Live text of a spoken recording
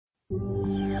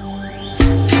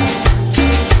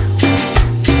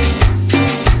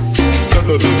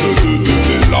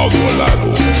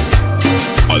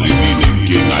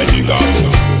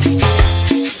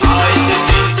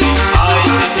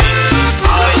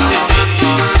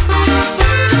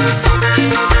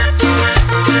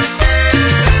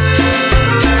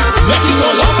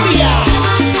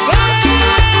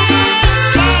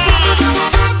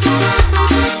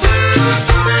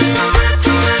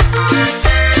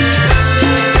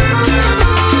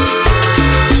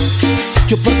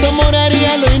Yo por tu amor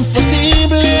haría lo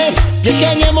imposible,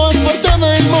 viajaríamos por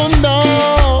todo el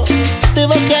mundo, te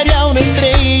bajaría una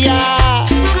estrella,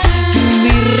 mi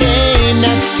reina.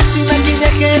 Sin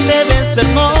maquillaje te ves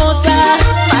hermosa,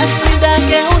 más linda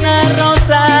que una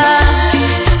rosa.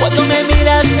 Cuando me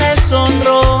miras me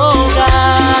sonrojas.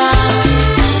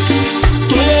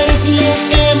 Tú eres lo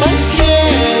que más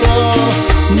quiero,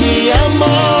 mi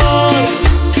amor,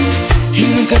 y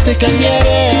nunca te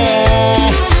cambiaré,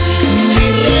 mi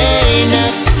reina.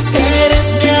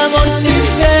 Eres mi amor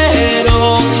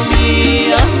sincero,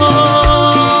 mi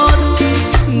amor,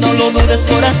 no lo dudes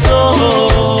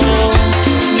corazón,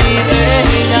 mi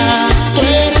reina. Tú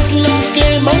eres lo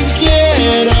que más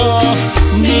quiero,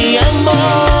 mi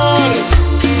amor,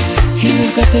 y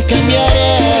nunca te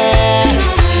cambiaré,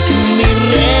 mi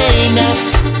reina.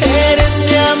 Eres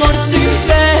mi amor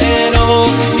sincero,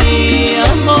 mi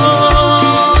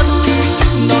amor,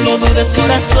 no lo dudes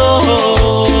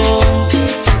corazón.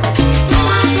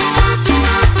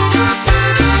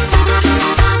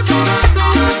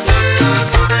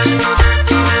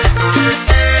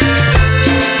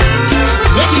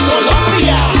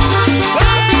 Mexikolombia.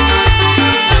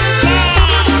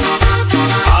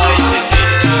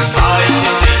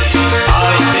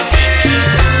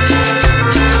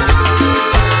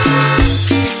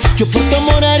 Yo por tu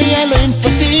amor haría lo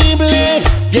imposible,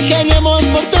 viajaríamos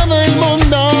por todo el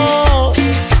mundo,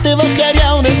 te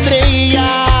bajaría una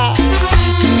estrella,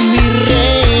 mi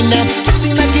reina.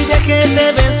 Sin maquillaje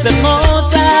te ves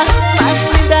hermosa, más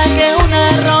linda que una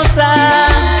rosa.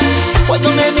 Cuando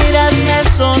me miras me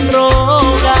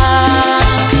sonrojas.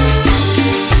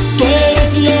 Tú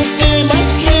eres lo que más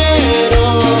quiero,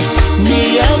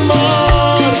 mi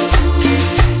amor,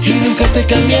 y nunca te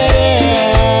cambiaré,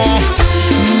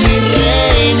 mi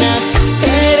reina.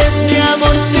 Eres mi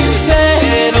amor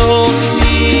sincero,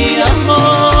 mi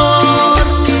amor,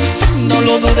 no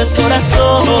lo dudes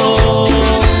corazón,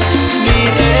 mi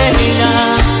reina.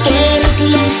 Tú eres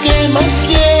lo que más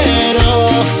quiero,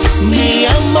 mi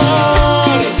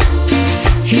amor,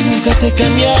 y nunca te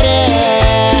cambiaré,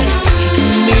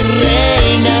 mi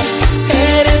reina.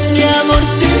 Eres mi amor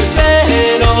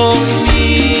sincero,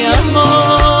 mi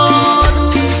amor,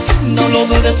 no lo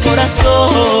dudes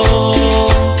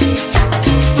corazón.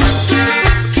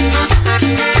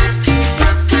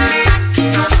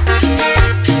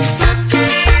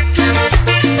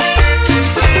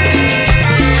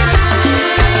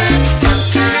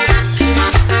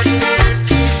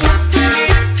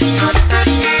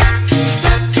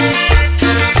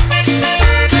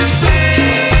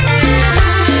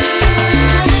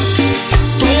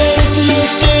 Tú eres lo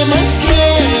que más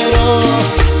quiero,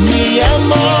 mi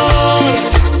amor,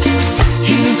 y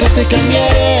nunca te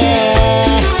cambiaré,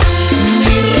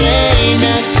 mi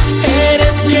reina.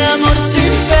 Eres mi amor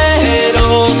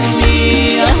sincero,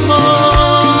 mi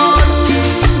amor,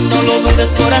 no lo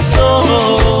dudes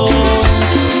corazón,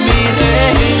 mi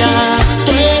reina.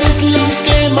 Tú eres lo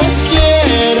que más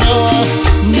quiero,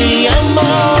 mi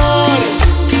amor,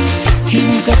 y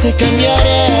nunca te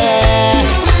cambiaré,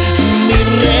 mi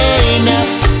reina.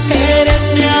 Eres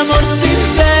mi amor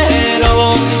sincero,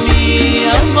 mi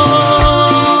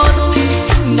amor,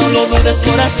 no lo dudes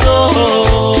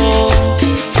corazón.